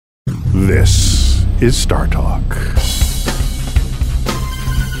This is Star Talk.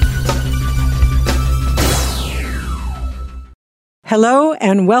 Hello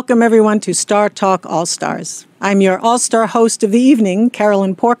and welcome everyone to Star Talk All-Stars. I'm your all-star host of the evening,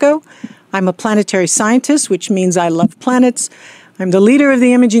 Carolyn Porco. I'm a planetary scientist, which means I love planets. I'm the leader of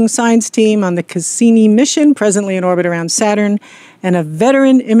the imaging science team on the Cassini mission, presently in orbit around Saturn, and a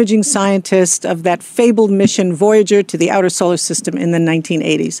veteran imaging scientist of that fabled mission Voyager to the outer solar system in the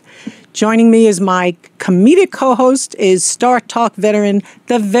 1980s. Joining me as my comedic co-host is Star Talk veteran,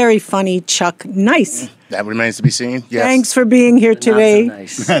 the very funny Chuck Nice. That remains to be seen. Yes. Thanks for being here today. Not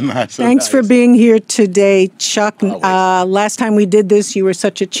so Thanks nice. for being here today, Chuck. Last time we did this, you were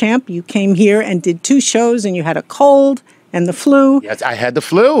such a champ. You came here and did 2 shows, and you had a cold and the flu. Yes, I had the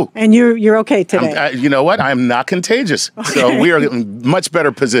flu. And you're okay today. You know what? I'm not contagious. Okay. So we are in much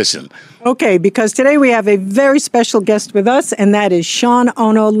better position. Okay, because today we have a very special guest with us, and that is Sean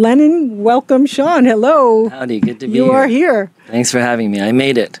Ono Lennon. Welcome, Sean. Hello. Howdy, good to be here. You are here. Thanks for having me. I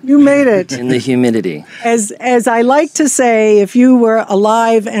made it. You made it. In the humidity. As I like to say, if you were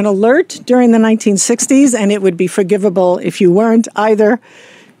alive and alert during the 1960s, and it would be forgivable if you weren't either,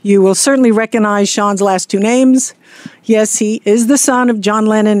 you will certainly recognize Sean's last 2 names. Yes, he is the son of John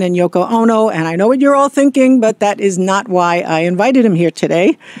Lennon and Yoko Ono, and I know what you're all thinking, but that is not why I invited him here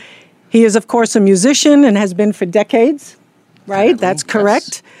today. He is, of course, a musician and has been for decades, right? That's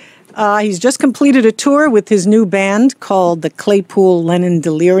correct. Yes. He's just completed a tour with his new band called the Claypool Lennon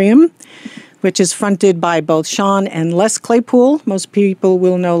Delirium, which is fronted by both Sean and Les Claypool. Most people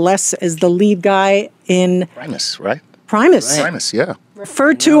will know Les as the lead guy in Primus, right? Primus. Right. Primus, yeah.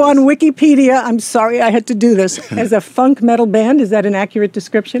 Referred to on Wikipedia, I'm sorry I had to do this, as a funk metal band. Is that an accurate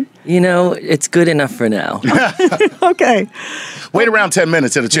description? You know, it's good enough for now. Okay. Wait around 10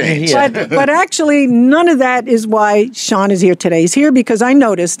 minutes, it'll change. Yeah. But actually, none of that is why Sean is here today. He's here because I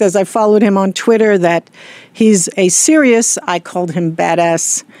noticed, as I followed him on Twitter, that he's a serious, I called him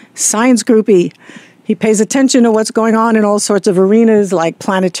badass, science groupie. He pays attention to what's going on in all sorts of arenas like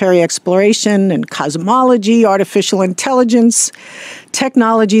planetary exploration and cosmology, artificial intelligence,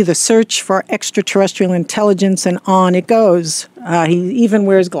 technology, the search for extraterrestrial intelligence, and on it goes. He even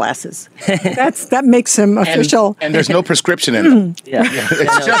wears glasses. That makes him official. And there's no prescription in them. Yeah.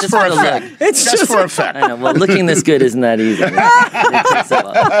 It's just for effect. It's just for effect. I know. Well, looking this good isn't that easy. It takes a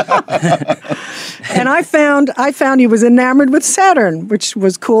while. And I found he was enamored with Saturn, which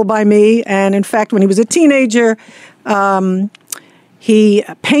was cool by me. And in fact, when he was a teenager, he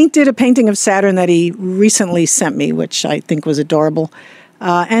painted a painting of Saturn that he recently sent me, which I think was adorable.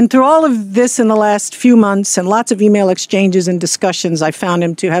 And through all of this in the last few months and lots of email exchanges and discussions, I found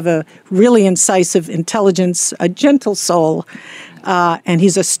him to have a really incisive intelligence, a gentle soul, and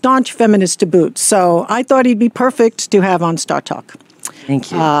he's a staunch feminist to boot. So I thought he'd be perfect to have on Star Talk.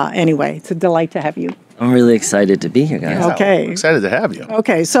 Thank you. Anyway, it's a delight to have you. I'm really excited to be here, guys. Okay. I'm excited to have you.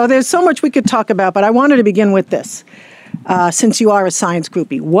 Okay, so there's so much we could talk about, but I wanted to begin with this. Since you are a science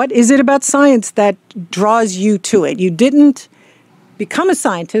groupie, what is it about science that draws you to it? You didn't become a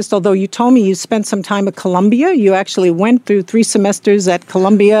scientist, although you told me you spent some time at Columbia. You actually went through 3 semesters at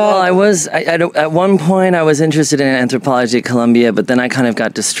Columbia. Well, at one point I was interested in anthropology at Columbia, but then I kind of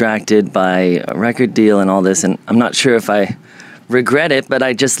got distracted by a record deal and all this, and I'm not sure if I regret it, but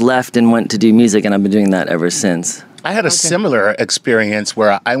I just left and went to do music, and I've been doing that ever since. I had a similar experience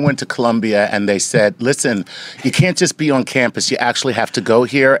where I went to Columbia and they said, listen, you can't just be on campus. You actually have to go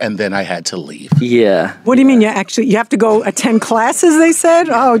here. And then I had to leave. Yeah. What do you mean you have to go attend classes, they said?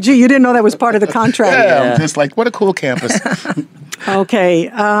 Oh, gee, you didn't know that was part of the contract. Yeah, I'm just like, what a cool campus. Okay.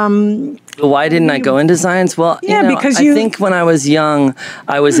 Why didn't I go into science? Well, because I think when I was young,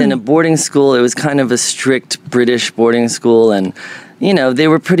 I was in a boarding school. It was kind of a strict British boarding school, and they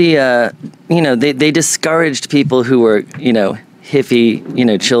were pretty, they discouraged people who were,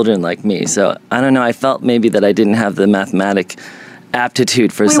 hippie, children like me. So I don't know. I felt maybe that I didn't have the mathematic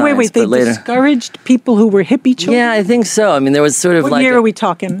aptitude for science. Wait. They discouraged people who were hippie children? Yeah, I think so. I mean, there was sort of What year are we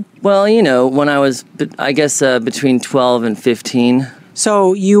talking? Well, when I was, I guess, between 12 and 15.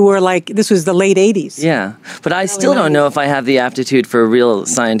 So you were this was the late 80s. Yeah, but I still don't know if I have the aptitude for real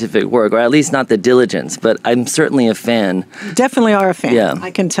scientific work, or at least not the diligence, but I'm certainly a fan. You definitely are a fan. Yeah.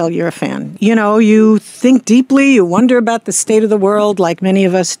 I can tell you're a fan. You think deeply, you wonder about the state of the world like many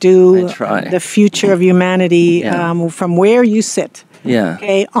of us do. I try. The future of humanity, from where you sit. Yeah.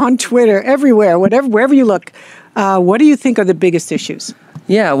 Okay, on Twitter, everywhere, wherever you look. What do you think are the biggest issues?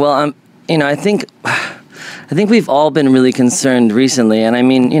 Yeah, well, I think we've all been really concerned recently, and I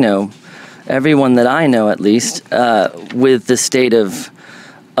mean, everyone that I know at least, with the state of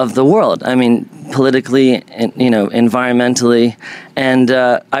the world. I mean, politically, and, environmentally. And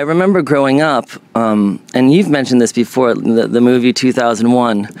I remember growing up, and you've mentioned this before, the movie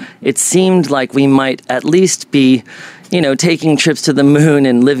 2001, it seemed like we might at least be taking trips to the moon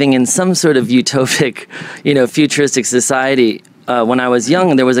and living in some sort of utopic, futuristic society. When I was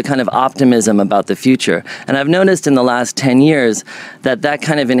young, there was a kind of optimism about the future. And I've noticed in the last 10 years that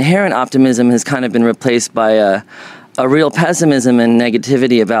kind of inherent optimism has kind of been replaced by a real pessimism and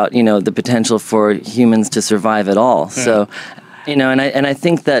negativity about, the potential for humans to survive at all. So, and I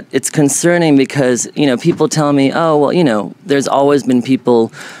think that it's concerning because, people tell me, oh, well, there's always been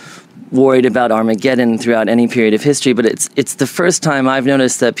people worried about Armageddon throughout any period of history, but it's the first time I've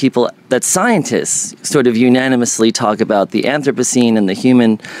noticed that scientists sort of unanimously talk about the Anthropocene and the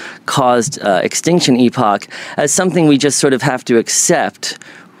human-caused extinction epoch as something we just sort of have to accept,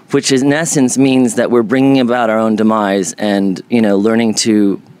 which in essence means that we're bringing about our own demise, and learning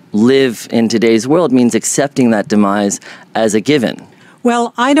to live in today's world means accepting that demise as a given.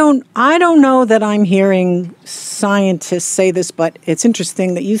 Well, I don't know that I'm hearing scientists say this, but it's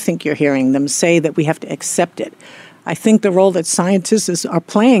interesting that you think you're hearing them say that we have to accept it. I think the role that scientists are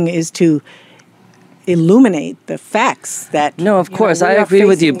playing is to illuminate the facts that... No, of course, I agree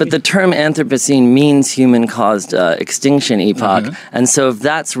with you, but the term Anthropocene means human-caused extinction epoch, and so if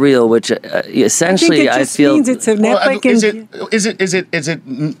that's real, which essentially I feel... Means it's an epic... Does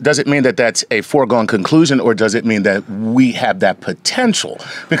it mean that that's a foregone conclusion, or does it mean that we have that potential?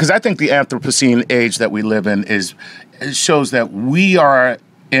 Because I think the Anthropocene age that we live in shows that we're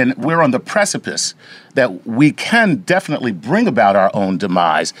on the precipice, that we can definitely bring about our own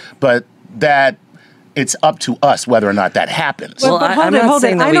demise, but that it's up to us whether or not that happens. Well, but hold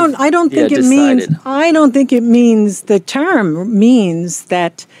it. I don't think it means. I don't think it means. The term means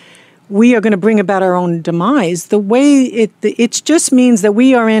that we are going to bring about our own demise. The way it just means that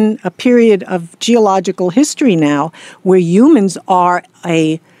we are in a period of geological history now where humans are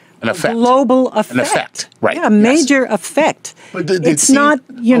an effect. Global effect. An effect, right? Yeah, a major effect. But it's not.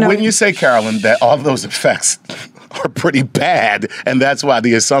 When you say, Carolyn, that all those effects are pretty bad, and that's why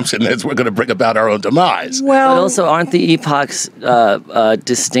the assumption is we're going to bring about our own demise. Well, but also, aren't the epochs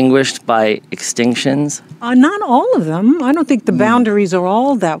distinguished by extinctions? Not all of them. I don't think the boundaries are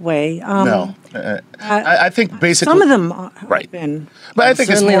all that way. No. I think basically... Some of them have right. been... But I think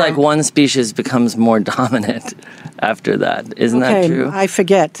certainly it's more, like one species becomes more dominant after that. Isn't that true? I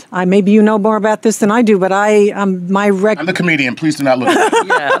forget. Maybe you know more about this than I do, but I'm the comedian. Please do not look at me.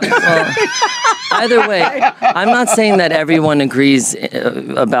 Yeah. Well, either way, I'm not saying that everyone agrees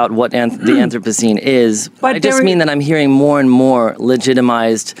about what the Anthropocene is. But I just mean that I'm hearing more and more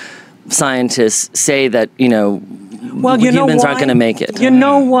legitimized scientists say that, humans aren't going to make it. You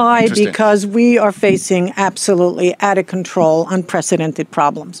know why? Because we are facing absolutely out of control, unprecedented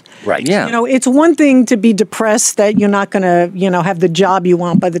problems. Right. Yeah. It's one thing to be depressed that you're not going to, have the job you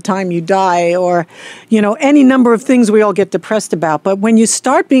want by the time you die, or, any number of things we all get depressed about. But when you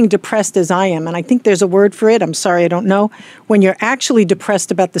start being depressed, as I am, and I think there's a word for it, I'm sorry, I don't know, when you're actually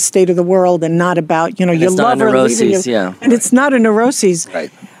depressed about the state of the world and not about, your lover leaving you. Yeah. And it's not a neuroses.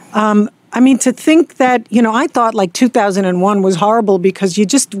 Right. To think that, I thought like 2001 was horrible because you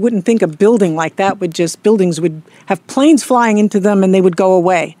just wouldn't think a building like that buildings would have planes flying into them and they would go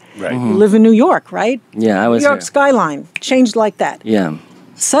away. Right. You live in New York, right? Yeah, I was New York here. Skyline changed like that. Yeah.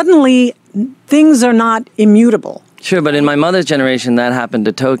 Suddenly, things are not immutable. Sure, but in my mother's generation, that happened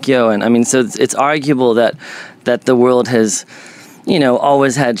to Tokyo. And so it's arguable that the world has...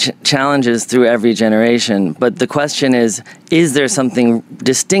 always had challenges through every generation. But the question is there something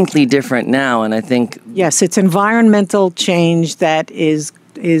distinctly different now? And I think... Yes, it's environmental change that is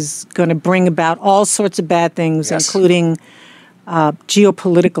going to bring about all sorts of bad things, including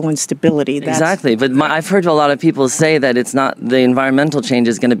geopolitical instability. Exactly. But I've heard a lot of people say that it's not... The environmental change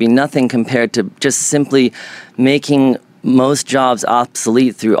is going to be nothing compared to just simply making... most jobs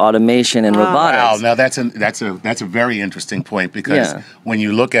obsolete through automation and robotics. Wow, now that's a very interesting point, because when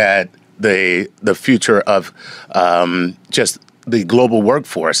you look at the future of just the global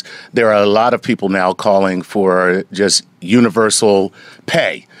workforce, there are a lot of people now calling for just universal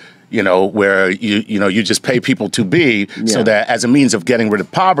pay. Where you just pay people to be, so that as a means of getting rid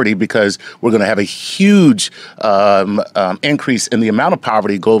of poverty, because we're going to have a huge increase in the amount of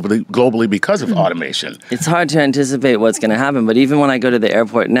poverty globally because of automation. It's hard to anticipate what's going to happen, but even when I go to the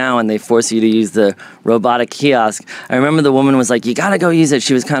airport now and they force you to use the robotic kiosk, I remember the woman was like, "You got to go use it."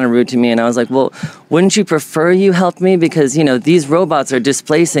 She was kind of rude to me, and I was like, "Well, wouldn't you prefer you help me? Because these robots are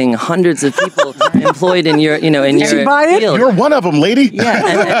displacing hundreds of people employed in your Did you buy it? field." You're one of them, lady.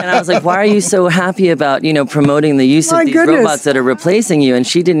 Yeah, and I was like, why are you so happy about, promoting the use of My these goodness. robots that are replacing you? And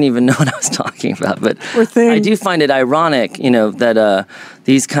she didn't even know what I was talking about. But Poor thing. I do find it ironic, that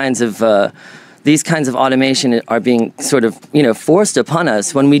these kinds of automation are being sort of, forced upon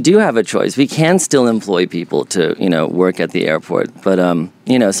us when we do have a choice. We can still employ people to, work at the airport. But,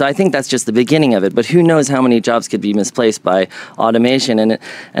 so I think that's just the beginning of it. But who knows how many jobs could be misplaced by automation.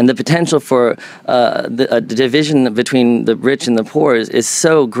 And the potential for the division between the rich and the poor is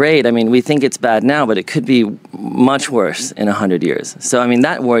so great. I mean, we think it's bad now, but it could be much worse in 100 years. So, I mean,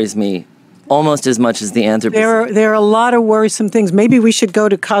 that worries me almost as much as the Anthropocene. There are a lot of worrisome things. Maybe we should go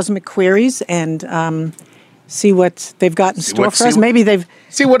to Cosmic Queries and see what they've got in store for us. Maybe they've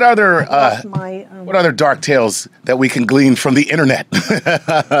See what other my. what other dark tales that we can glean from the internet.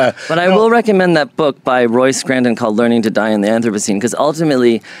 But I will recommend that book by Roy Scranton called Learning to Die in the Anthropocene, because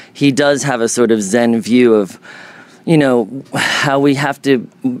ultimately he does have a sort of Zen view of, how we have to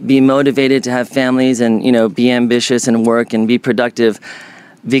be motivated to have families and, be ambitious and work and be productive,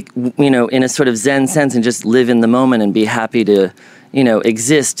 in a sort of Zen sense, and just live in the moment and be happy to,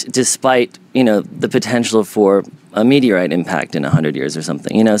 exist despite, the potential for a meteorite impact in 100 years or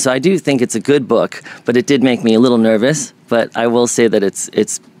something, So I do think it's a good book, but it did make me a little nervous. But I will say that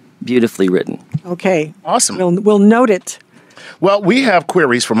it's beautifully written. Okay. Awesome. We'll note it. Well, we have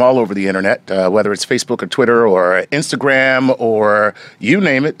queries from all over the internet, whether it's Facebook or Twitter or Instagram or you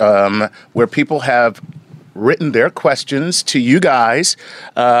name it, where people have written their questions to you guys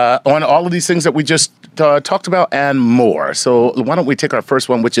on all of these things that we just talked about and more. So why don't we take our first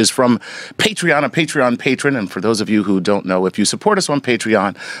one, which is from Patreon, a Patreon patron. And for those of you who don't know, if you support us on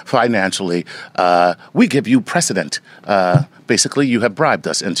Patreon financially, we give you precedent. Basically, you have bribed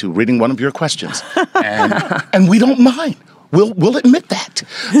us into reading one of your questions. And we don't mind. We'll admit that.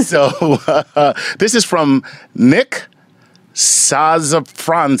 So this is from Nick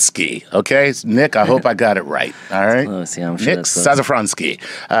Sazafransky. Okay, Nick, I hope I got it right. All right. Close, yeah, I'm sure Nick that's close.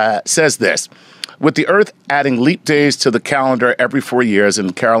 Sazafransky says this. With the Earth adding leap days to the calendar every 4 years,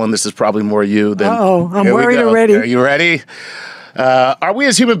 and Carolyn, this is probably more you than... I'm Here we worried go. already. Are you ready? Are we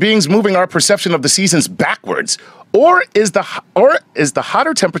as human beings moving our perception of the seasons backwards? Or is the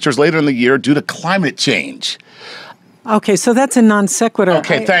hotter temperatures later in the year due to climate change? Okay, so that's a non sequitur.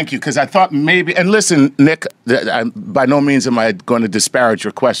 Okay, thank you, because I thought maybe... And listen, Nick, by no means am I going to disparage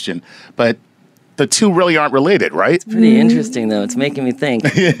your question, but the two really aren't related, right? Pretty interesting, though. It's making me think.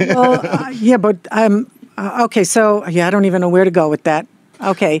 Well, yeah, but okay. So I don't even know where to go with that.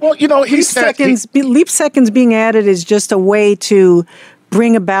 Okay. Well, he said... leap seconds being added is just a way to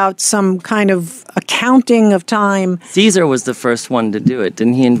bring about some kind of accounting of time. Caesar was the first one to do it.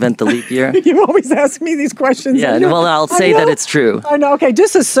 Didn't he invent the leap year? You always ask me these questions. Yeah, well, I'll say that it's true. I know. Okay,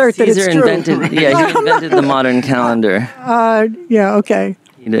 just assert that it's Caesar true. he invented the modern calendar. Yeah. Okay.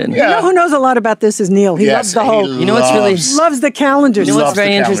 He did. You know who knows a lot about this is Neil. He loves the whole. You know what's really loves the calendar. You know what's Loves the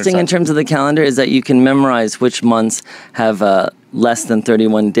very calendar interesting in stuff. terms of the calendar is that you can memorize which months have less than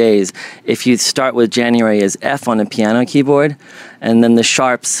 31 days. If you start with January as F on a piano keyboard, and then the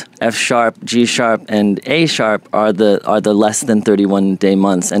sharps F sharp, G sharp, and A sharp are the less than 31 day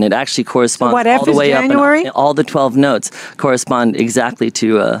months, and it actually corresponds what, all F the is way up. January? And all the 12 notes correspond exactly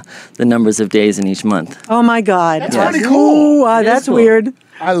to the numbers of days in each month. Oh my God. That's pretty cool. Ooh, It is that's cool. weird.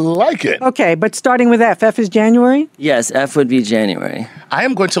 I like it. Okay, but starting with F. F is January? Yes, F would be January, I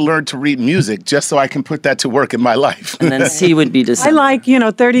am going to learn to read music just so I can put that to work in my life. and then C would be I December. like,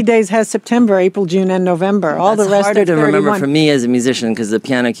 30 days has September, April, June, and November. All That's the rest harder of to 31. remember for me as a musician because the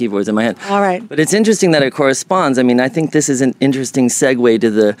piano keyboard's in my head. All right. But it's interesting that it corresponds. I mean, I think this is an interesting segue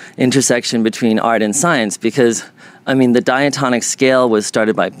to the intersection between art and science because, the diatonic scale was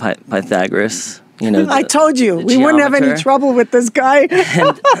started by Pythagoras. I told you, the we wouldn't have any geometer. trouble with this guy.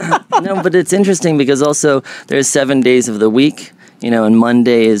 No, but it's interesting because also there's 7 days of the week. And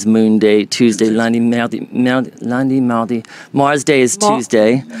Monday is Moon Day, Tuesday, lundi, mardi. Mars Day is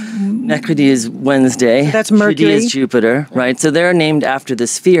Tuesday, Mercredi is Wednesday. That's Jeudi Mercury. is Jupiter, right? So they're named after the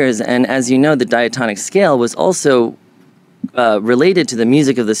spheres, and as you know, the diatonic scale was also related to the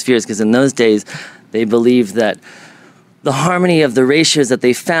music of the spheres because in those days they believed that the harmony of the ratios that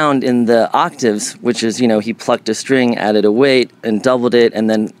they found in the octaves, which is, he plucked a string, added a weight, and doubled it, and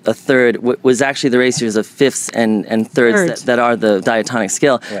then a third, was actually the ratios of fifths and thirds that are the diatonic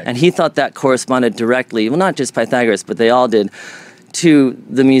scale. Right. And he thought that corresponded directly, well, not just Pythagoras, but they all did, to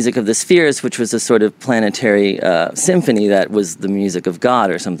the music of the spheres, which was a sort of planetary symphony that was the music of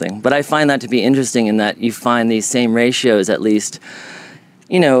God or something. But I find that to be interesting in that you find these same ratios, at least,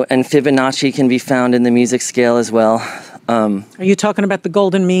 and Fibonacci can be found in the music scale as well. Are you talking about the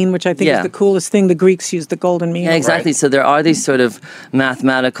golden mean, which I think Yeah. is the coolest thing? The Greeks used the golden mean. Yeah, exactly. Right. So there are these sort of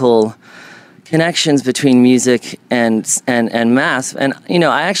mathematical connections between music and math. And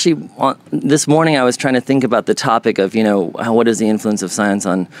I actually this morning I was trying to think about the topic of what is the influence of science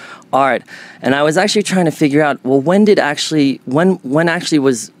on art, and I was actually trying to figure out, well, when actually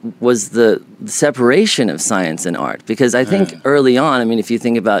was the separation of science and art? Because I think early on, I mean, if you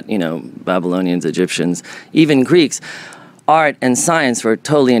think about Babylonians, Egyptians, even Greeks, art and science were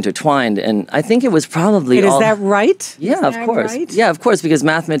totally intertwined, and I think it was probably Is that right? Yeah, Is of that course. right? Yeah, of course, because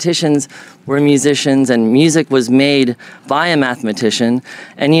mathematicians were musicians and music was made by a mathematician.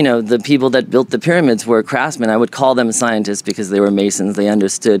 And, the people that built the pyramids were craftsmen. I would call them scientists because they were masons. They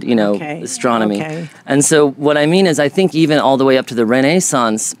understood, Okay, astronomy. okay. And so what I mean is I think even all the way up to the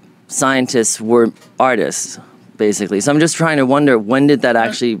Renaissance, scientists were artists, basically. So I'm just trying to wonder, when did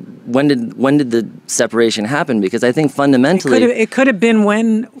the separation happen? Because I think fundamentally It could have been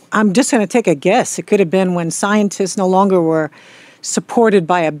when, I'm just going to take a guess, it could have been when scientists no longer were supported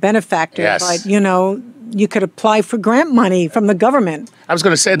by a benefactor, Yes. but, you could apply for grant money from the government. I was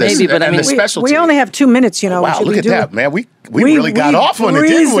going to say this. Maybe, but I and mean- the specialty. We only have 2 minutes, Wow, Should look we at do that, it? man. We really got off on it,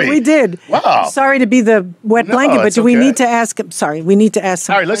 didn't we? We did. Wow. Sorry to be the wet No, blanket, but it's do we okay. need to ask? Sorry, we need to ask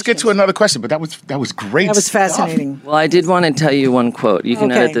some All right, let's get to questions. another question. But that was great. That was stuff. fascinating. Well, I did want to tell you one quote. You can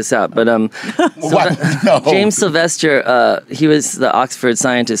Okay. edit this out, but What? No. James Sylvester, he was the Oxford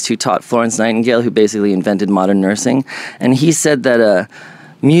scientist who taught Florence Nightingale, who basically invented modern nursing, and he said that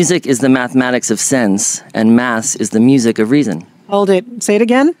music is the mathematics of sense, and maths is the music of reason. Hold it. Say it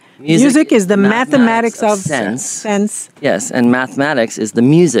again. Music is the mathematics of sense. Yes, and mathematics is the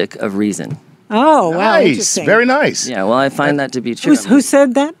music of reason. Oh, wow. Nice. Interesting. Very nice. Yeah, well, I find that to be true. Who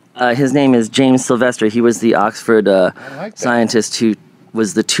said that? His name is James Sylvester. He was the Oxford like that. scientist who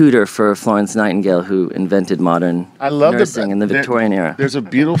was the tutor for Florence Nightingale, who invented modern I love nursing in the Victorian era. There's a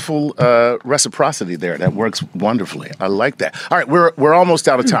beautiful reciprocity there that works wonderfully. I like that. All right, we're almost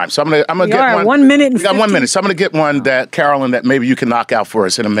out of time, so I'm gonna We get are. one. 1 minute and We got 1 50. minute, so I'm gonna get one that Carolyn, that maybe you can knock out for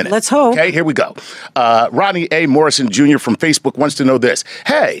us in a minute. Let's hope. Okay, here we go. Rodney A. Morrison Jr. from Facebook wants to know this.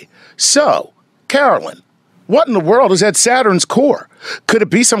 Hey, so Carolyn, what in the world is at Saturn's core? Could it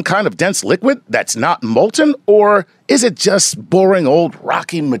be some kind of dense liquid that's not molten, or is it just boring old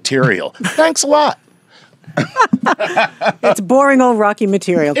rocky material? Thanks a lot. It's boring old rocky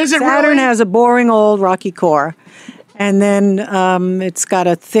material. Is it Saturn really? has a boring old rocky core. And then it's got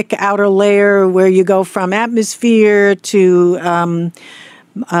a thick outer layer where you go from atmosphere to,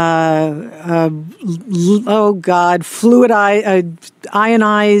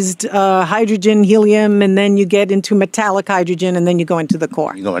 ionized hydrogen, helium, and then you get into metallic hydrogen, and then you go into the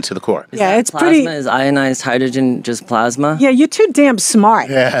core. You go into the core. Yeah, it's plasma pretty. is ionized hydrogen just plasma? Yeah, you're too damn smart.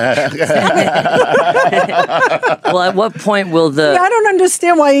 Well, at what point will the... I don't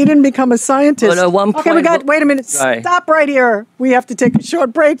understand why you didn't become a scientist. But at one Okay, we point- wait a minute. Sorry. Stop right here. We have to take a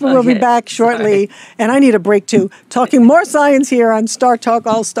short break, but we'll be Okay. back shortly. And I need a break too. Talking more science here on Star Talk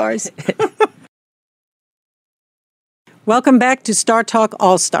All Stars. Welcome back to Star Talk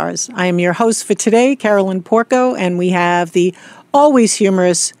All Stars. I am your host for today, Carolyn Porco, and we have the always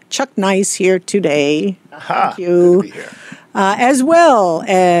humorous Chuck Nice here today. Thank you. Good to be here. As well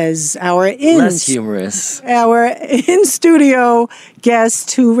as our less humorous? our in-studio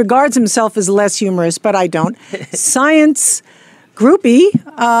guest who regards himself as less humorous, but I don't, science groupie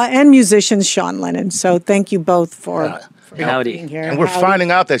and musician Sean Lennon. So thank you both for Howdy. being here. And we're Howdy.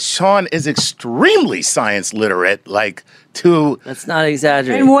 finding out that Sean is extremely science literate, like to Let's not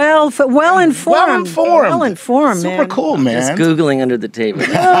exaggerate. And well-informed. Well-informed, Super man. cool, Just man. Googling under the table.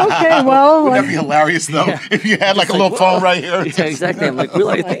 Okay, well, Wouldn't that be hilarious though? If you had like a little phone right here. Yeah, exactly. I'm like, well,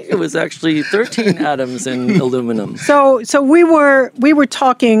 I think it was actually 13 atoms in aluminum. so we were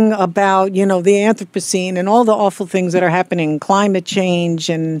talking about, the Anthropocene and all the awful things that are happening, climate change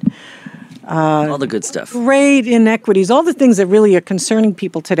and All the good stuff. great inequities, all the things that really are concerning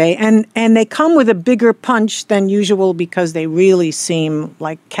people today, and they come with a bigger punch than usual because they really seem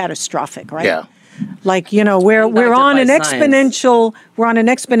like catastrophic, right? Yeah. Like we're Backed up on by an science.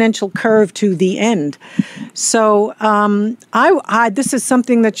 exponential curve to the end. So I this is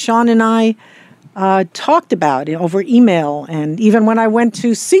something that Sean and I talked about over email, and even when I went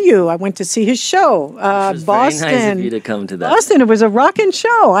to see you, I went to see his show, It was Boston. very nice of you to come to that. Boston, it was a rockin'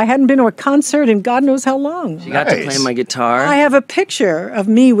 show. I hadn't been to a concert in God knows how long. You got to play Nice. my guitar. I have a picture of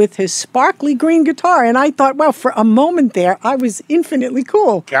me with his sparkly green guitar, and I thought, well, for a moment there, I was infinitely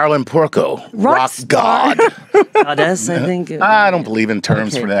cool. Carolyn Porco, Rock rock star. God. Goddess, I think. I don't believe in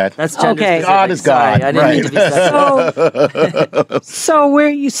terms for that. That's gender Okay. specific. God is Sorry, God, I didn't mean to be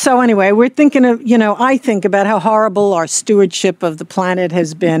sexist. So anyway, we're thinking of I think about how horrible our stewardship of the planet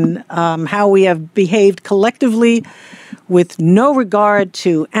has been, how we have behaved collectively with no regard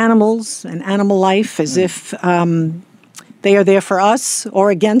to animals and animal life, as if they are there for us or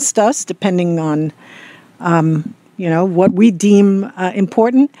against us, depending on, what we deem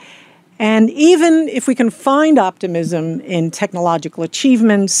important. And even if we can find optimism in technological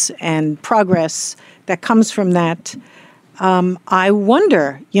achievements and progress that comes from that, I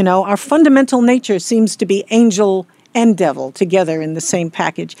wonder, our fundamental nature seems to be angel and devil together in the same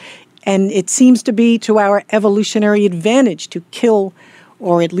package. And it seems to be to our evolutionary advantage to kill,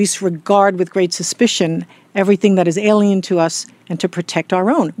 or at least regard with great suspicion, everything that is alien to us and to protect our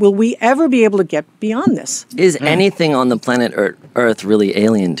own. Will we ever be able to get beyond this? Is anything on the planet Earth really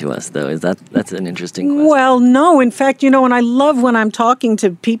alien to us, though? That's an interesting question. Well, no. In fact, and I love when I'm talking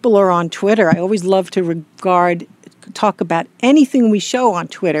to people or on Twitter, I always love to talk about anything we show on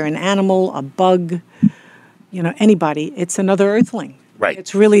Twitter, an animal, a bug, anybody. It's another Earthling. Right.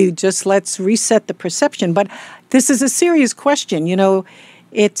 It's really just let's reset the perception. But this is a serious question.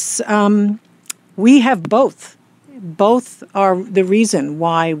 It's we have both. Both are the reason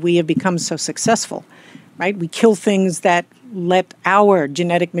why we have become so successful, right? We kill things that let our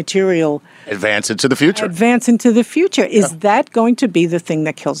genetic material advance into the future. Is that going to be the thing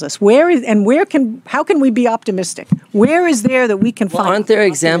that kills us? How can we be optimistic? Where is there that we can find? Aren't there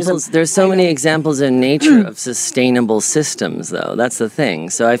examples? There's so many examples in nature of sustainable systems, though. That's the thing.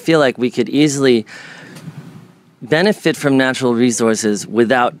 So I feel like we could easily benefit from natural resources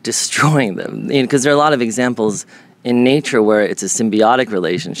without destroying them. Because there are a lot of examples in nature where it's a symbiotic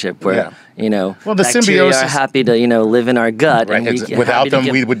relationship where, the bacteria symbiosis are happy to, live in our gut. Right. And without them,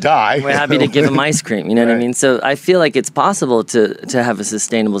 we would die. We're happy to give them ice cream, you know what I mean? So I feel like it's possible to have a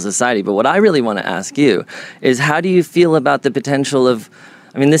sustainable society. But what I really want to ask you is, how do you feel about the potential of,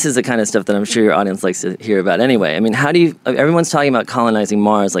 this is the kind of stuff that I'm sure your audience likes to hear about anyway. Everyone's talking about colonizing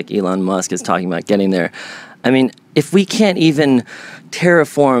Mars, like Elon Musk is talking about getting there. If we can't even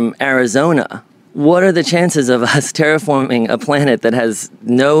terraform Arizona, what are the chances of us terraforming a planet that has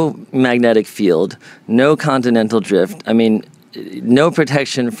no magnetic field, no continental drift? No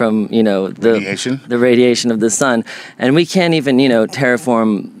protection from, the radiation of the sun, and we can't even,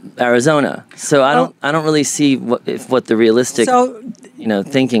 terraform Arizona. So I don't really see what the realistic,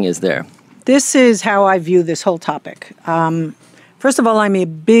 thinking is there. This is how I view this whole topic. First of all, I'm a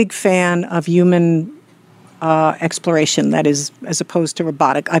big fan of human exploration, that is, as opposed to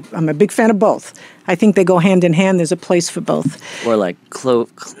robotic. I'm a big fan of both. I think they go hand in hand. There's a place for both. Or like glove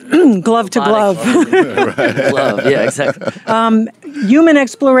to glove. Glove, yeah, exactly. Human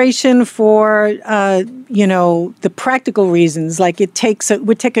exploration for, the practical reasons. Like it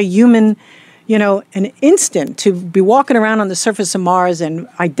would take a human, an instant to be walking around on the surface of Mars and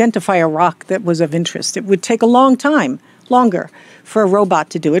identify a rock that was of interest. It would take a long time. Longer for a robot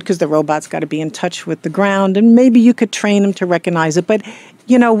to do it, because the robot's got to be in touch with the ground, and maybe you could train them to recognize it. But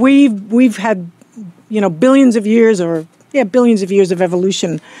we've had billions of years of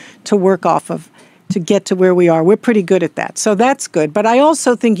evolution to work off of to get to where we are. We're pretty good at that, so that's good. But I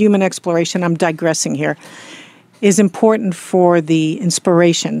also think human exploration, I'm digressing here, is important for the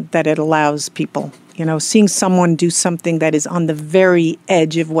inspiration that it allows people. Seeing someone do something that is on the very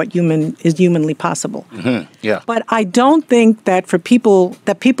edge of what is humanly possible. Mm-hmm. Yeah. But I don't think that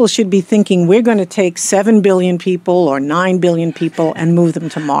people should be thinking we're going to take 7 billion people or 9 billion people and move them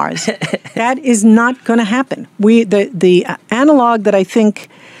to Mars. That is not going to happen. The analog that I think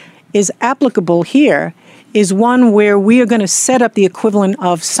is applicable here is one where we are going to set up the equivalent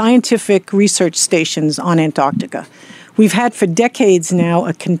of scientific research stations on Antarctica. We've had for decades now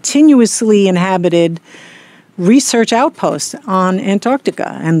a continuously inhabited research outpost on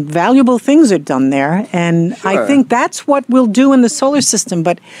Antarctica, and valuable things are done there. And sure. I think that's what we'll do in the solar system.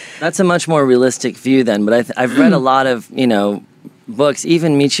 But that's a much more realistic view then. But I've read a lot of, books.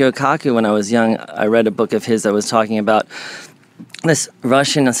 Even Michio Kaku, when I was young, I read a book of his that was talking about this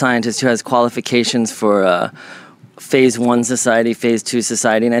Russian scientist who has qualifications for Phase 1 society, Phase 2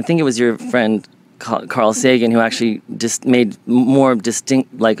 society. And I think it was your friend Carl Sagan, who actually just made more distinct,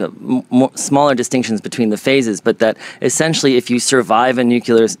 smaller distinctions between the phases, but that essentially, if you survive a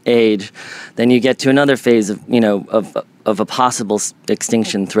nuclear age, then you get to another phase of a possible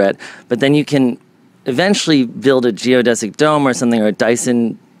extinction threat. But then you can eventually build a geodesic dome or something, or a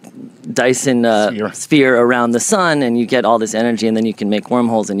Dyson sphere around the sun, and you get all this energy, and then you can make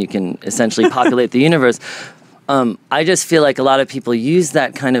wormholes, and you can essentially populate the universe. I just feel like a lot of people use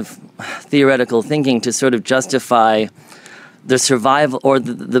that kind of theoretical thinking to sort of justify the survival or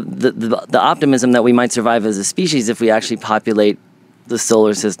the optimism that we might survive as a species if we actually populate the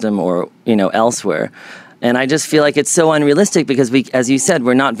solar system or, elsewhere. And I just feel like it's so unrealistic because we, as you said,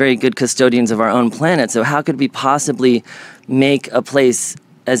 we're not very good custodians of our own planet. So how could we possibly make a place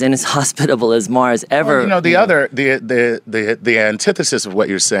as inhospitable as Mars ever? Well, the antithesis of what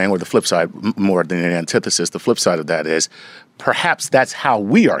you're saying, or the flip side, more than an antithesis, the flip side of that is perhaps that's how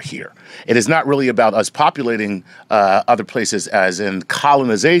we are here. It is not really about us populating other places as in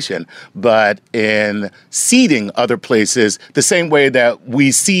colonization, but in seeding other places the same way that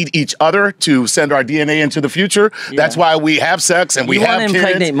we seed each other to send our DNA into the future. Yeah. That's why we have sex and we have kids. You want to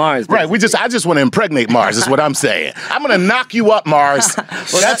impregnate Mars. Right. I just want to impregnate Mars is what I'm saying. I'm going to knock you up, Mars.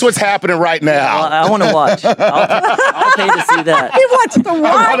 That's what's happening right now. Well, I want to watch. I'll pay to see that. He wants to watch.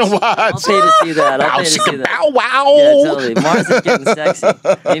 I want to watch. I'll pay to see that. I'll pay to see that. Bow wow. Yeah, totally. Mars is getting sexy.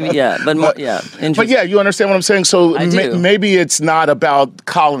 Maybe, yeah, but interesting. But yeah, you understand what I'm saying? So maybe it's not about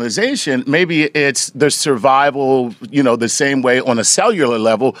colonization. Maybe it's the survival, the same way on a cellular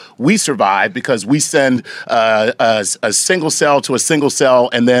level we survive because we send a single cell to a single cell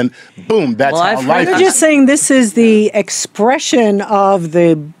and then boom, that's how life is. You're just saying this is the expression of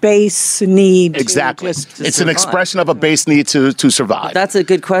the base need. Exactly. It's an survive. Expression of a base need to survive. That's a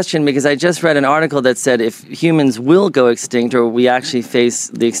good question because I just read an article that said if humans will go extinct or we actually face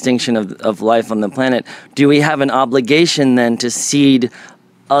the extinction of life on the planet, do we have an obligation then to seed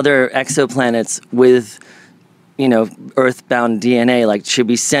other exoplanets with, Earth-bound DNA? Like, should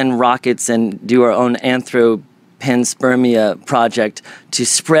we send rockets and do our own panspermia project to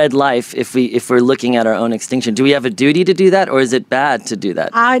spread life if we're looking at our own extinction? Do we have a duty to do that, or is it bad to do that?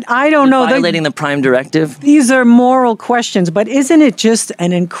 I don't know. Violating the Prime Directive? These are moral questions, but isn't it just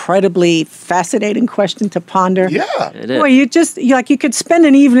an incredibly fascinating question to ponder? Yeah. It is. Boy, you could spend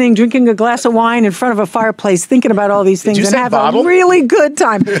an evening drinking a glass of wine in front of a fireplace thinking about all these things and have a really good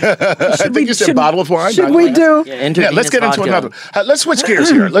time. I think you said bottle of wine. Should we do? Yeah, let's get into another. Let's switch gears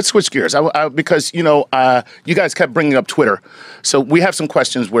here. Because, you guys kept bringing up Twitter. So we have some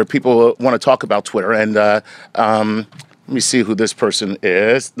questions where people want to talk about Twitter. And let me see who this person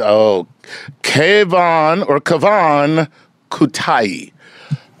is. Oh, Kavan Kutai.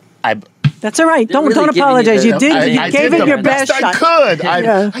 That's all right. Don't apologize. You gave it your best shot. I could.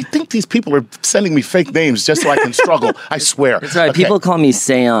 I think these people are sending me fake names just so I can struggle. I swear. That's right. Okay. People call me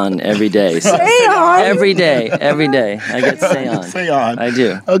Seon every day. So every day. I get Seon. Seon. I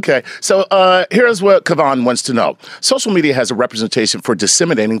do. Okay. So here's what Kavan wants to know. Social media has a representation for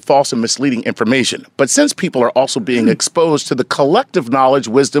disseminating false and misleading information. But since people are also being exposed to the collective knowledge,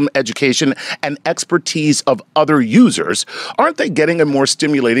 wisdom, education, and expertise of other users, aren't they getting a more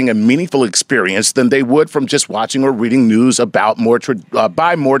stimulating and meaningful experience than they would from just watching or reading news about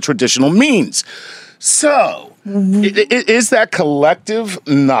by more traditional means? So, is that collective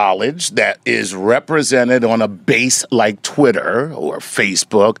knowledge that is represented on a base like Twitter or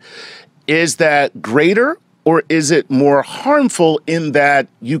Facebook, is that greater? Or is it more harmful in that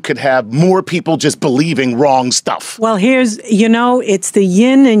you could have more people just believing wrong stuff? Well, it's the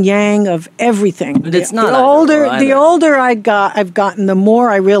yin and yang of everything. But it's not. The older I've gotten, the more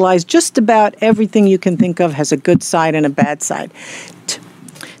I realize just about everything you can think of has a good side and a bad side.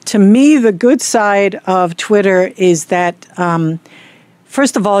 To me, the good side of Twitter is that,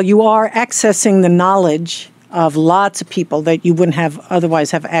 first of all, you are accessing the knowledge of lots of people that you wouldn't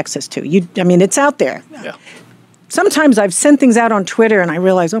otherwise have access to. It's out there. Yeah. Sometimes I've sent things out on Twitter and I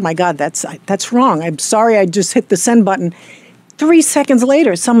realize, oh my God, that's wrong. I'm sorry, I just hit the send button. 3 seconds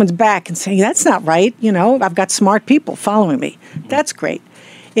later, someone's back and saying, that's not right. I've got smart people following me. That's great.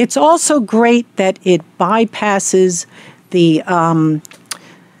 It's also great that it bypasses the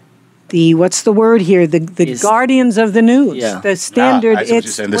what's the word here? The guardians of the news. Yeah. The standard. The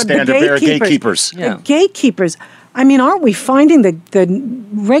standard gatekeepers. The gatekeepers. Aren't we finding the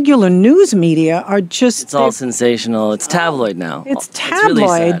regular news media are just... It's all sensational. It's tabloid now. It's tabloid.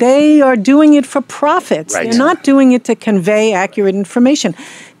 Really sad. They are doing it for profits. Right. They're not doing it to convey accurate information.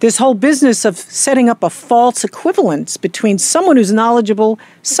 This whole business of setting up a false equivalence between someone who's knowledgeable,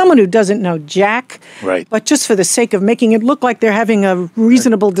 someone who doesn't know jack, right, but just for the sake of making it look like they're having a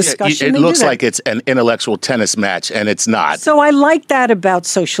reasonable discussion. It looks like it's an intellectual tennis match, and it's not. So I like that about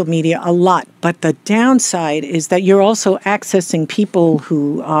social media a lot. But the downside is that you're also accessing people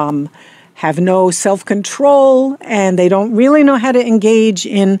who have no self-control, and they don't really know how to engage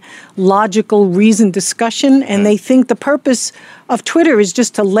in logical, reasoned discussion, and they think the purpose of Twitter is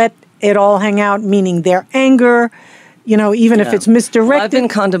just to let it all hang out, meaning their anger, even if it's misdirected. Well, I've been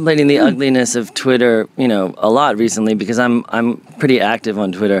contemplating the ugliness of Twitter, a lot recently because I'm pretty active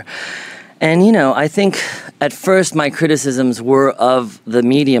on Twitter. And, I think at first my criticisms were of the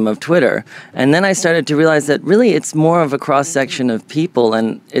medium of Twitter. And then I started to realize that really it's more of a cross-section of people.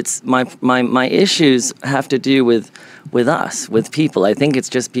 And it's my issues have to do with us, with people. I think it's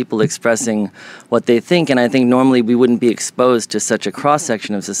just people expressing what they think. And I think normally we wouldn't be exposed to such a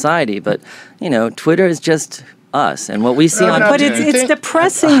cross-section of society. But, Twitter is just us and what we see on But Twitter. it's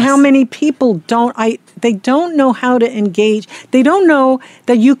depressing how many people they don't know how to engage. They don't know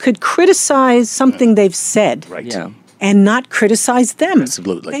that you could criticize something they've said. Right. Yeah. And not criticize them.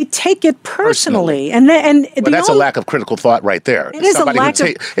 Absolutely. They take it personally. But that's a lack of critical thought right there. It is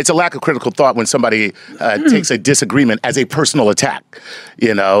It's a lack of critical thought when somebody takes a disagreement as a personal attack,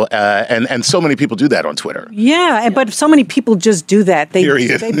 and so many people do that on Twitter. Yeah, but so many people just do that.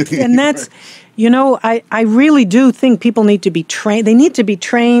 Period. And that's, I really do think people need to be trained. They need to be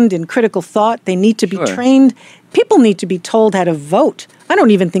trained in critical thought. They need to be trained. People need to be told how to vote. I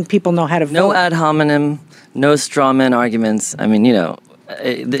don't even think people know how to vote. No ad hominem. No straw man arguments. I mean,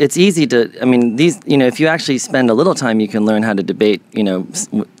 it's easy to, these, if you actually spend a little time, you can learn how to debate,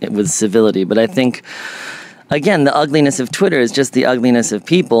 with civility. But I think, again, the ugliness of Twitter is just the ugliness of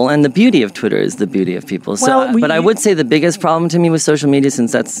people, and the beauty of Twitter is the beauty of people. But I would say the biggest problem to me with social media,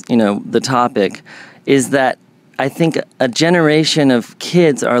 since that's, the topic, is that I think a generation of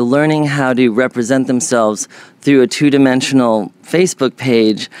kids are learning how to represent themselves through a two-dimensional Facebook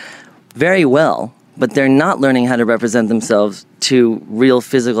page very well. But they're not learning how to represent themselves to real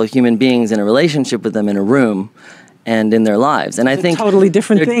physical human beings in a relationship with them in a room and in their lives. And I think a totally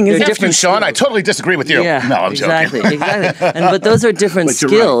different thing. They're different, Sean. I totally disagree with you. Yeah, no, I'm exactly, joking. Exactly. But those are different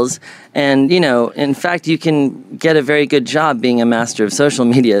skills. Right. And, in fact, you can get a very good job being a master of social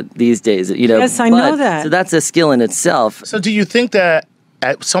media these days. Yes, I know that. So that's a skill in itself. So do you think that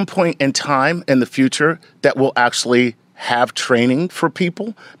at some point in time in the future that will actually have training for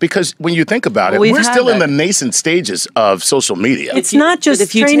people? Because when you think about it, we're still in the nascent stages of social media. It's not just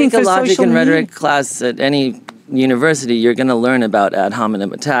if you training take a for logic social and rhetoric media. class at any university, you're going to learn about ad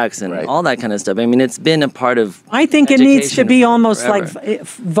hominem attacks and all that kind of stuff. I mean, it's been a part of I think it needs to be almost forever. like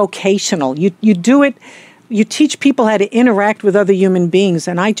vocational. You do it. You teach people how to interact with other human beings,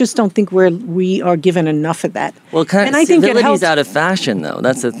 and I just don't think we are given enough of that. Well, and I think civility's out of fashion, though.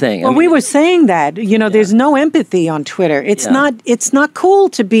 That's the thing. Well, we were saying that. There's no empathy on Twitter. It's not cool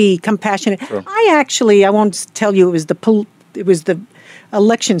to be compassionate. Sure. I won't tell you it was the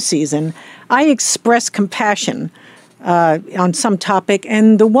election season. I expressed compassion on some topic,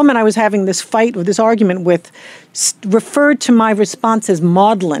 and the woman I was having this argument with referred to my response as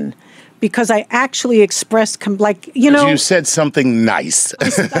maudlin. Because I actually expressed, You said something nice. I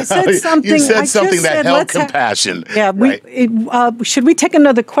said something. You said something that held compassion. Should we take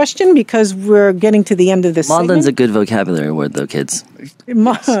another question because we're getting to the end of this Maudlin's segment? a good vocabulary word, though, kids.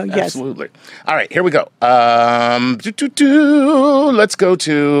 Yes. Absolutely. All right, here we go. Let's go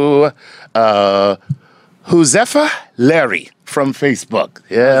to Josefa Larry from Facebook.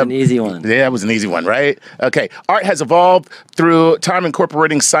 Yeah, that was an easy one. Yeah, it was an easy one, right? Okay. Art has evolved through time,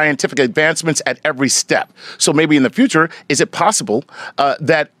 incorporating scientific advancements at every step. So maybe in the future, is it possible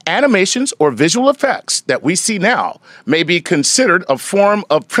that animations or visual effects that we see now may be considered a form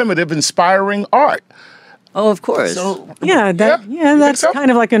of primitive, inspiring art? Oh, of course. So, that's kind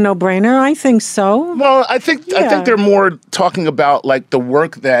of like a no-brainer. I think so. Well, I think they're more talking about like the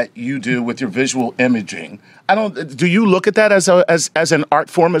work that you do with your visual imaging. Do you look at that as an art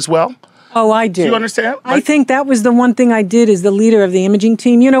form as well? Oh, I do. Do you understand? I think that was the one thing I did as the leader of the imaging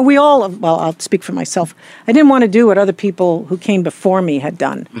team. I'll speak for myself. I didn't want to do what other people who came before me had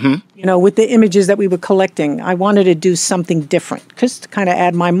done. Mm-hmm. With the images that we were collecting, I wanted to do something different, just to kind of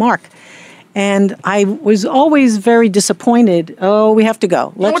add my mark. And I was always very disappointed. Oh, we have to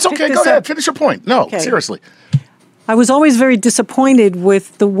go. No, it's okay. Go ahead. Finish your point. No, seriously. I was always very disappointed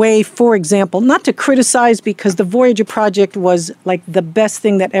with the way, for example, not to criticize because the Voyager project was like the best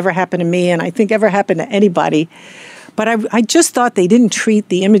thing that ever happened to me and I think ever happened to anybody. But I just thought they didn't treat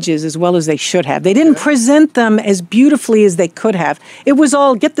the images as well as they should have. They didn't present them as beautifully as they could have. It was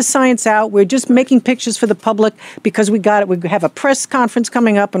all, get the science out. We're just making pictures for the public because we got it. We have a press conference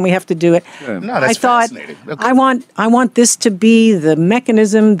coming up and we have to do it. Sure. No, that's fascinating. Okay. I want this to be the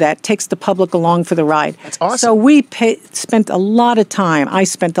mechanism that takes the public along for the ride. That's awesome. So we spent a lot of time. I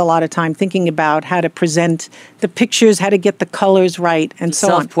spent a lot of time thinking about how to present the pictures, how to get the colors right, and so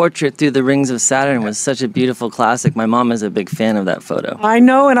on. Self-portrait through the rings of Saturn was such a beautiful classic. My mom is a big fan of that photo. I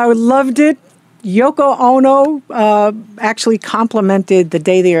know, and I loved it. Yoko Ono actually complimented The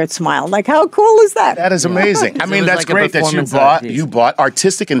Day the Earth Smiled. Like, how cool is that? That is amazing. I So it mean, was that's like a great that performance art piece. you brought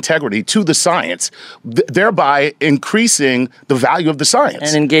artistic integrity to the science, thereby increasing the value of the science.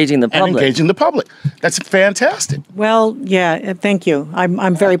 And engaging the And public. engaging the public. That's fantastic. Well, yeah, thank you.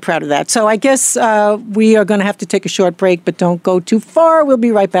 I'm very proud of that. So I guess we are going to have to take a short break, but don't go too far. We'll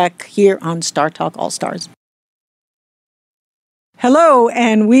be right back here on Star Talk All Stars. Hello,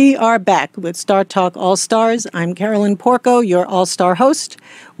 and we are back with Star Talk All Stars. I'm Carolyn Porco, your all-star host,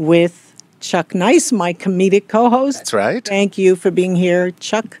 with Chuck Nice, my comedic co-host. That's right. Thank you for being here,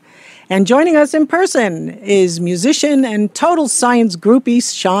 Chuck. And joining us in person is musician and total science groupie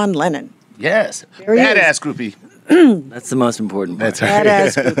Sean Lennon. Yes. There he is. Badass groupie. That's the most important part. That's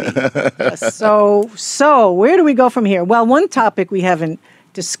right. Badass groupie. Yes. So where do we go from here? Well, one topic we haven't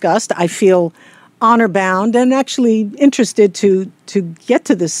discussed, I feel honor bound and actually interested to get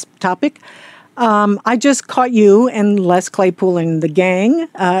to this topic. I just caught you and Les Claypool and the gang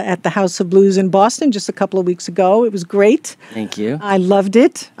at the House of Blues in Boston just a couple of weeks ago. It was great. Thank you. I loved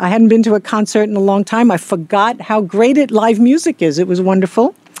it. I hadn't been to a concert in a long time. I forgot how great live music is. It was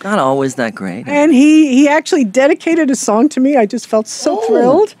wonderful. Not always that great. And he actually dedicated a song to me. I just felt so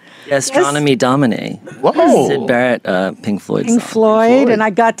thrilled. Astronomy Domine. Whoa. Sid Barrett, Pink Floyd Pink song. Floyd, and I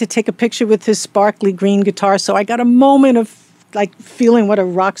got to take a picture with his sparkly green guitar, so I got a moment of like feeling what a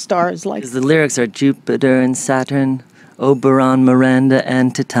rock star is like. The lyrics are Jupiter and Saturn, Oberon, Miranda,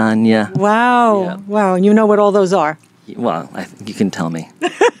 and Titania. Wow, Yeah. wow, and you know what all those are. Well, you can tell me.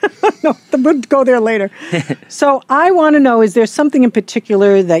 We'll go there later. So I want to know, is there something in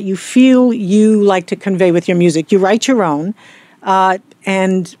particular that you feel you like to convey with your music? You write your own,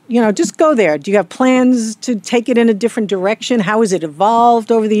 and, just go there. Do you have plans to take it in a different direction? How has it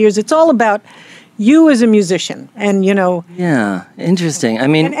evolved over the years? It's all about you as a musician, and, Yeah, interesting. I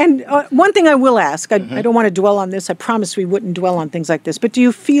mean, And one thing I will ask, I don't want to dwell on this. I promise we wouldn't dwell on things like this. But do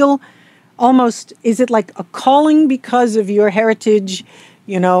you feel almost, is it like a calling because of your heritage,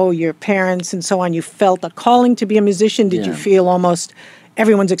 your parents and so on? You felt a calling to be a musician? Did you Yeah. feel almost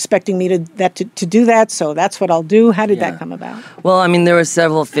everyone's expecting me to do that, so that's what I'll do? How did that come about? well, I mean, there were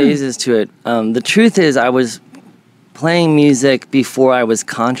several phases to it. The truth is, I was playing music before I was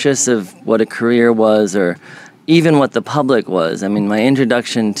conscious of what a career was or even what the public was. I mean, my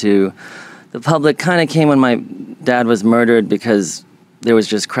introduction to the public kind of came when my dad was murdered because there was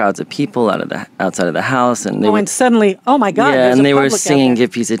just crowds of people outside of the house, and they And suddenly, oh my God, yeah, there's and a they were public out singing there.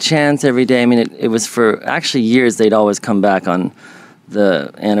 "Give Peace a Chance" every day. I mean, it was for actually years. They'd always come back on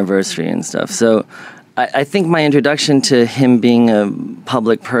the anniversary and stuff. So I think my introduction to him being a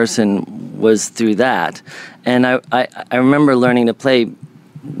public person was through that. And I remember learning to play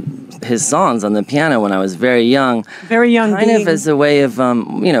his songs on the piano when I was very young. Very young Kind being. of as a way of,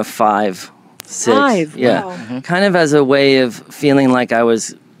 5, 6. 5, Yeah. wow. Kind of as a way of feeling like I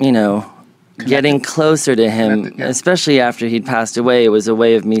was, getting closer to him, Yeah. especially after he'd passed away. It was a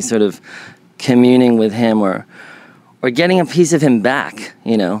way of me sort of communing with him or getting a piece of him back,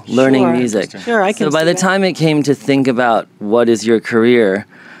 learning Sure. music. Sure, I can So by see the that. time it came to think about what is your career,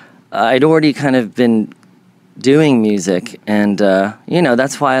 I'd already kind of been doing music, and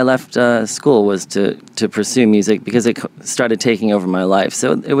that's why I left school, was to pursue music, because it started taking over my life.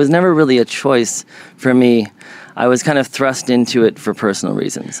 So it was never really a choice for me. I was kind of thrust into it for personal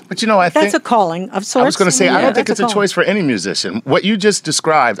reasons. But I think That's a calling of sorts. I was going to say, I don't think that's it's a calling. choice for any musician. What you just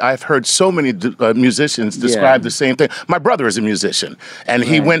described, I've heard so many musicians describe the same thing. My brother is a musician, and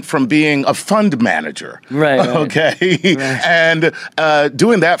he went from being a fund manager, Right. okay, and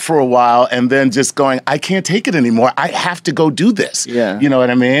doing that for a while, and then just going, I can't take it anymore. I have to go do this. Yeah. You know what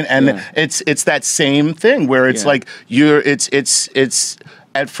I mean? And Yeah. it's that same thing where it's Yeah. like it's.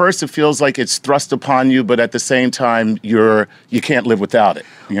 At first, it feels like it's thrust upon you, but at the same time, you can't live without it.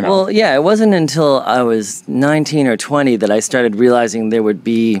 Well, yeah, it wasn't until I was 19 or 20 that I started realizing there would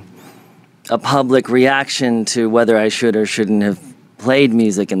be a public reaction to whether I should or shouldn't have played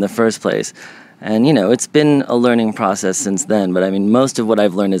music in the first place. And, it's been a learning process since then. But I mean, most of what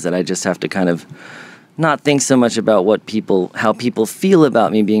I've learned is that I just have to kind of not think so much about how people feel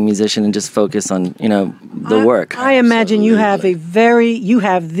about me being a musician, and just focus on, the work. I imagine you have the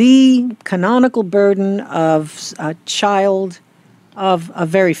canonical burden of a child of a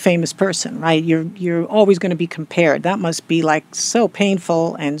very famous person, right? You're always going to be compared. That must be like so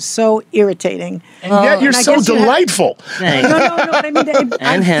painful and so irritating. And yet you're and I so guess you have- delightful Thanks. No, but I mean, I'm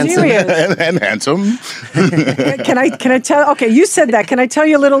And handsome. serious. and handsome. Can I tell? Okay, you said that. Can I tell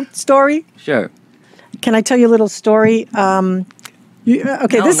you a little story? Sure. Can I tell you a little story? Okay, No,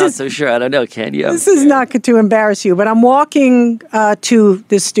 this I'm not is so sure. I don't know, Ken. You this is not to embarrass you, but I'm walking to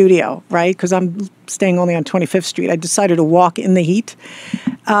this studio, right? Because I'm staying only on 25th Street. I decided to walk in the heat,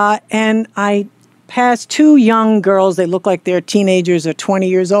 and I pass two young girls. They look like they're teenagers or 20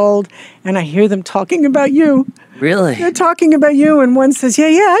 years old, and I hear them talking about you. Really? They're talking about you, and one says,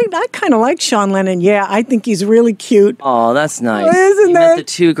 I kind of like Sean Lennon. Yeah, I think he's really cute. Oh, that's nice. Isn't you that- met the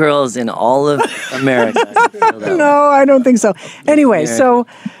two girls in all of America. I can feel that. No, I don't think so. Anyway, so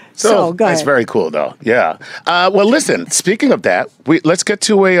go that's ahead. very cool, though. Yeah. Well, listen. Speaking of that, let's get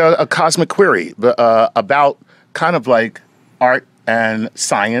to a cosmic query about kind of like art and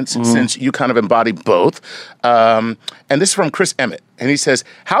science, since you kind of embody both. And this is from Chris Emmett, and he says,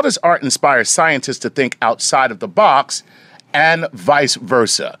 "How does art inspire scientists to think outside of the box, and vice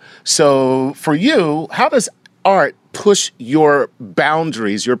versa?" So, for you, how does art push your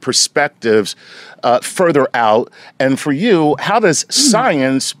boundaries, your perspectives further out? And for you, how does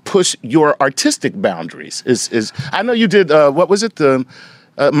science push your artistic boundaries? Is I know you did, what was it? The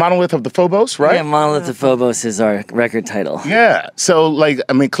Monolith of the Phobos, right? Yeah, Monolith of Phobos is our record title. Yeah. So,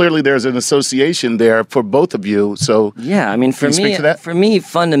 clearly there's an association there for both of you. So, Yeah, I mean, Can you speak to that? for me,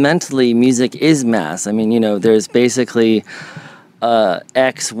 fundamentally, music is mass. I mean, there's basically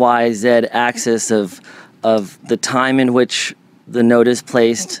X, Y, Z axis of the time in which the note is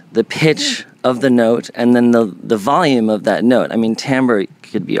placed, the pitch of the note, and then the volume of that note. I mean, timbre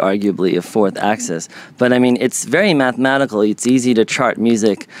could be arguably a fourth axis, but I mean, it's very mathematical. It's easy to chart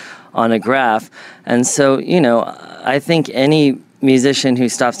music on a graph, and so I think any musician who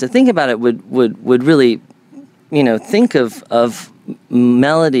stops to think about it would really think of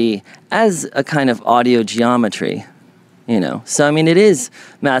melody as a kind of audio geometry. So I mean, it is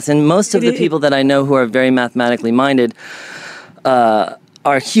math, and most of the people that I know who are very mathematically minded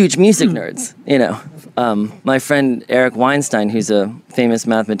are huge music nerds. My friend Eric Weinstein, who's a famous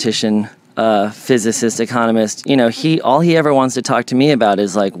mathematician, physicist, economist. All he ever wants to talk to me about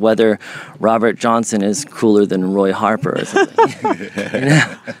is like whether Robert Johnson is cooler than Roy Harper or something.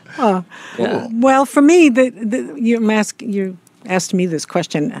 Yeah. Well, for me, you asked me this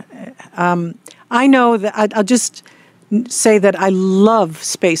question. I know that I'll just say that I love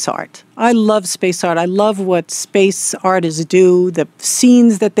space art. I love space art. I love what space artists do, the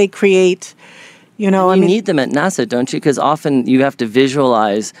scenes that they create. You need them at NASA, don't you? Because often you have to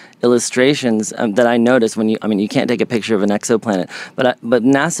visualize illustrations that I notice when you can't take a picture of an exoplanet, but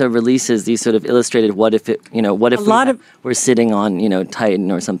NASA releases these sort of illustrated what if we're sitting on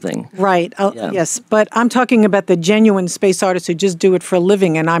Titan or something. Right. Yes, but I'm talking about the genuine space artists who just do it for a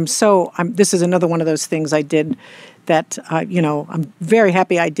living, and this is another one of those things I did that I'm very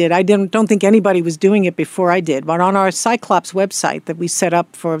happy I did. I don't think anybody was doing it before I did, but on our Cyclops website that we set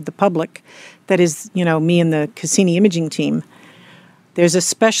up for the public, that is, me and the Cassini imaging team, there's a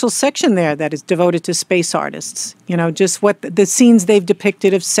special section there that is devoted to space artists. Just what the scenes they've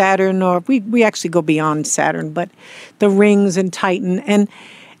depicted of Saturn, or we actually go beyond Saturn, but the rings and Titan.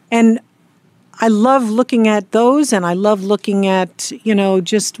 And I love looking at those, and I love looking at,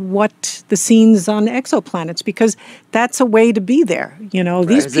 just what the scenes on exoplanets, because that's a way to be there. These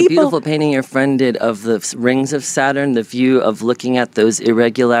There's a beautiful painting your friend did of the rings of Saturn, the view of looking at those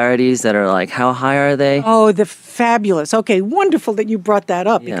irregularities that are like, how high are they? Oh, the fabulous. Okay, wonderful that you brought that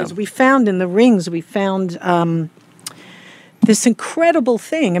up, because we found in the rings, this incredible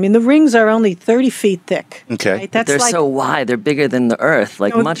thing. I mean, the rings are only 30 feet thick. Okay. Right? That's They're so wide. They're bigger than the Earth,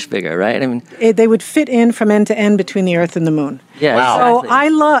 much bigger, right? I mean, they would fit in from end to end between the Earth and the Moon. Yeah, Wow. exactly. So I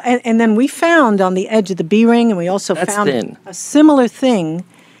love, and then we found on the edge of the B ring, and we also found thin. a similar thing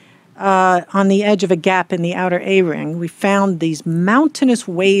on the edge of a gap in the outer A ring. We found these mountainous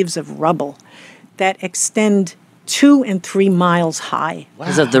waves of rubble that extend 2 and 3 miles high.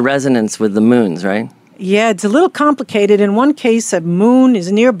 Because of the resonance with the moons, right? Yeah, it's a little complicated. In one case, a moon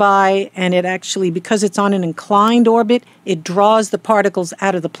is nearby, and it actually, because it's on an inclined orbit, it draws the particles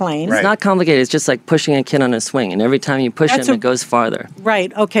out of the plane. Right. It's not complicated. It's just like pushing a kid on a swing, and every time you push him, it goes farther.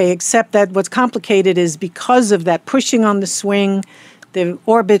 Right, okay, except that what's complicated is because of that pushing on the swing, the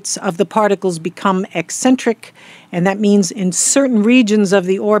orbits of the particles become eccentric, and that means in certain regions of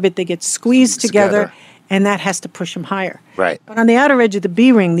the orbit, they get squeezed together. And that has to push them higher. Right. But on the outer edge of the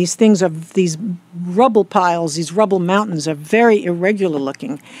B ring, these rubble piles, these rubble mountains are very irregular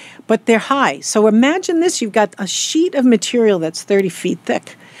looking, but they're high. So imagine this, you've got a sheet of material that's 30 feet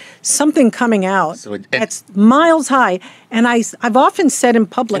thick, something coming out that's miles high. And I've often said in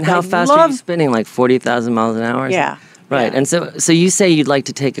public, And how fast are you spinning? Like 40,000 miles an hour? Yeah. Right. And so you say you'd like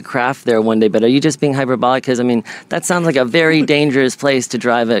to take a craft there one day, but are you just being hyperbolic? Because, I mean, that sounds like a very dangerous place to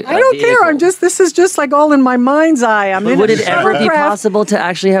drive a I don't care. This is just like all in my mind's eye. But would it ever be possible to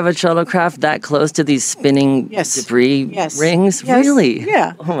actually have a shuttlecraft that close to these spinning debris rings? Yes. Really?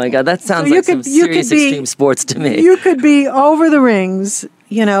 Yeah. Oh my God, that sounds like some serious extreme sports to me. You could be over the rings,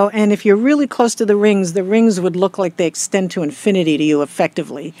 and if you're really close to the rings would look like they extend to infinity to you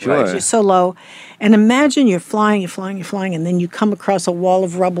effectively. Sure. Because you're so low. And imagine you're flying, and then you come across a wall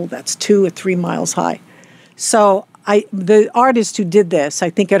of rubble that's 2 or 3 miles high. So the artist who did this,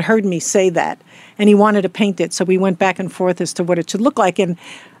 I think had heard me say that, and he wanted to paint it. So we went back and forth as to what it should look like. And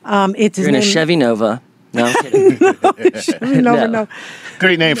it's You're in a Chevy Nova. No, I'm kidding. Chevy Nova, no.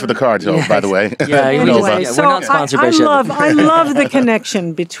 Great name for the car, though, by the way. Yeah, anyway, we're not sponsored by Chevy. I love the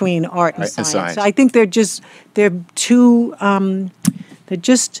connection between art and science. I think they're two. They're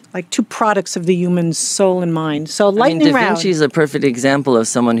just like two products of the human soul and mind. So lightning round. Da Vinci's a perfect example of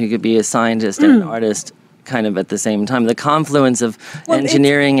someone who could be a scientist and an artist kind of at the same time. The confluence of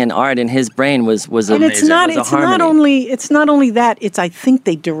engineering and art in his brain was amazing. And it's not only that, I think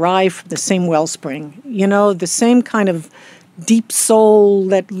they derive from the same wellspring, the same kind of deep soul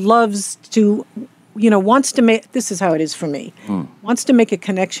that loves to, wants to make, this is how it is for me, wants to make a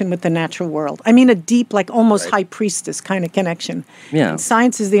connection with the natural world. I mean, a deep, like almost high priestess kind of connection. Yeah. And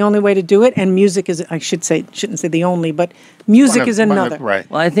science is the only way to do it, and music is, shouldn't say the only, but music is another. Right.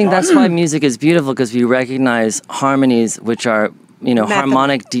 Well, I think that's why music is beautiful, because we recognize harmonies, which are,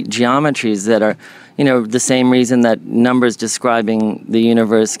 harmonic geometries that are, the same reason that numbers describing the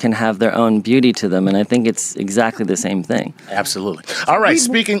universe can have their own beauty to them. And I think it's exactly the same thing. Absolutely. All right.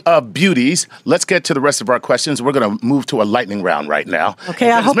 Speaking of beauties, let's get to the rest of our questions. We're going to move to a lightning round right now.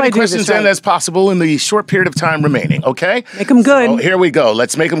 Okay. I hope I do this right. As many questions in as possible in the short period of time remaining. Okay. Make them good. So here we go.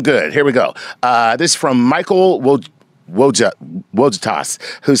 Let's make them good. Here we go. This is from Michael Wojitas,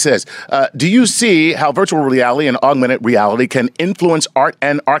 who says, do you see how virtual reality and augmented reality can influence art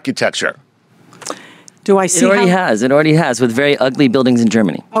and architecture? Do I see It already has, with very ugly buildings in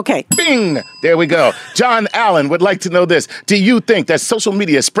Germany. Okay. Bing! There we go. John Allen would like to know this. Do you think that social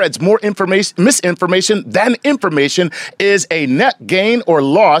media spreads more misinformation than information is a net gain or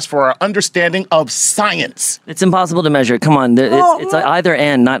loss for our understanding of science? It's impossible to measure. Come on. It's either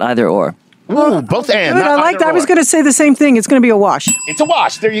and, not either or. Ooh, both and. Good, I like that. I was going to say the same thing. It's going to be a wash. It's a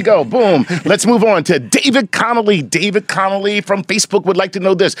wash. There you go. Boom. Let's move on to David Connolly. David Connolly from Facebook would like to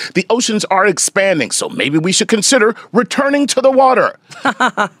know this. The oceans are expanding, so maybe we should consider returning to the water.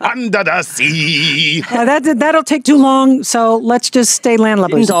 Under the sea. That'll take too long, so let's just stay landlubbers.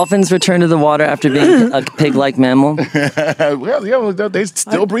 Didn't dolphins return to the water after being a pig-like mammal? Well, yeah, they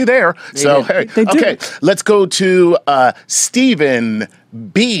still breathe air. Hey, okay, let's go to Stephen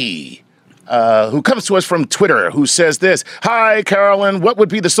B., who comes to us from Twitter, who says this. Hi, Carolyn. What would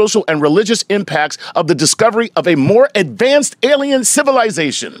be the social and religious impacts of the discovery of a more advanced alien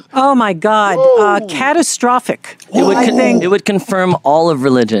civilization? Oh, my God. Catastrophic. It would confirm all of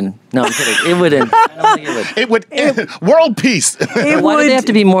religion. No, I'm kidding. It wouldn't. I don't think it would. It would end world peace. Why do they have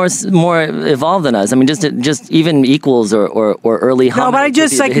to be more evolved than us? I mean, just even equals or early hominids. No, but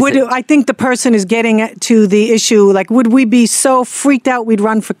I think the person is getting to the issue, like, would we be so freaked out we'd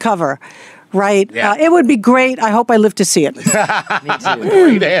run for cover? Right? Yeah. It would be great. I hope I live to see it. Me too.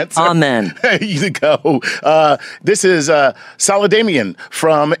 Great answer. Amen. There you go. This is Saladamian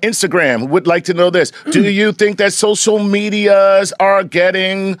from Instagram, would like to know this. Do you think that social medias are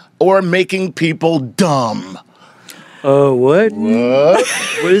getting or making people dumb? Oh, what? What?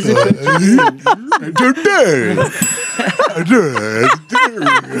 What is it?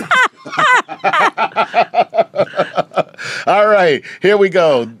 All right, here we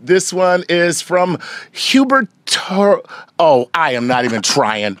go. This one is from Hubert. I am not even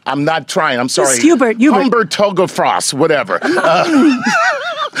trying. I'm not trying. I'm sorry. It's Hubert. Togafrost, whatever.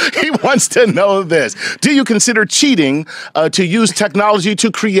 He wants to know this. Do you consider cheating to use technology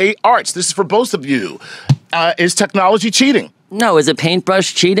to create arts? This is for both of you. Is technology cheating? No. Is a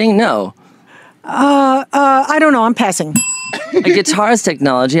paintbrush cheating? No. I don't know. I'm passing. A guitar's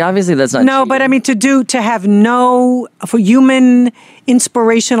technology, obviously that's not No, cheating. but I mean to have for human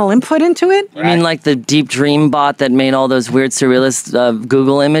inspirational input into it? You mean like the Deep Dream bot that made all those weird surrealist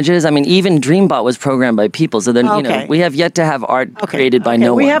Google images? I mean, even Dreambot was programmed by people, so then we have yet to have art created by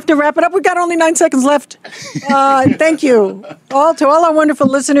no one. We have to wrap it up. We've got only 9 seconds left. Thank you to all our wonderful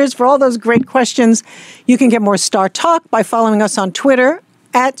listeners for all those great questions. You can get more Star Talk by following us on Twitter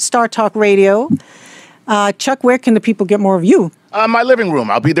at Star Talk Radio. Chuck, where can the people get more of you? My living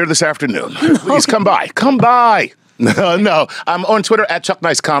room. I'll be there this afternoon. Please come by. Come by. No. I'm on Twitter at Chuck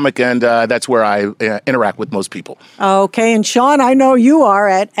Nice Comic, and that's where I interact with most people. Okay, and Sean, I know you are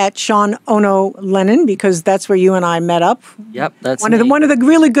at Sean Ono Lennon, because that's where you and I met up. Yep, that's one of the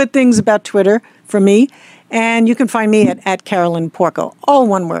really good things about Twitter for me. And you can find me at Carolyn Porco, all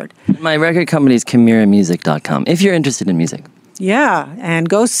one word. My record company is ChimeraMusic.com, if you're interested in music. Yeah, and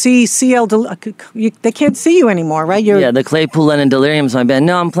go see CL. They can't see you anymore, right? The Claypool Lennon Delirium's my band.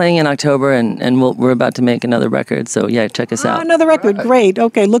 No, I'm playing in October, and we're about to make another record. So yeah, check us out. Another record, great.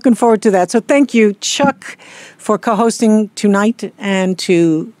 Okay, looking forward to that. So thank you, Chuck, for co-hosting tonight, and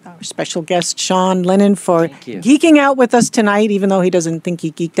to our special guest Sean Lennon for geeking out with us tonight, even though he doesn't think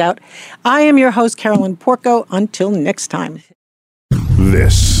he geeked out. I am your host, Carolyn Porco. Until next time.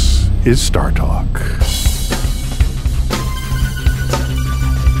 This is Star Talk.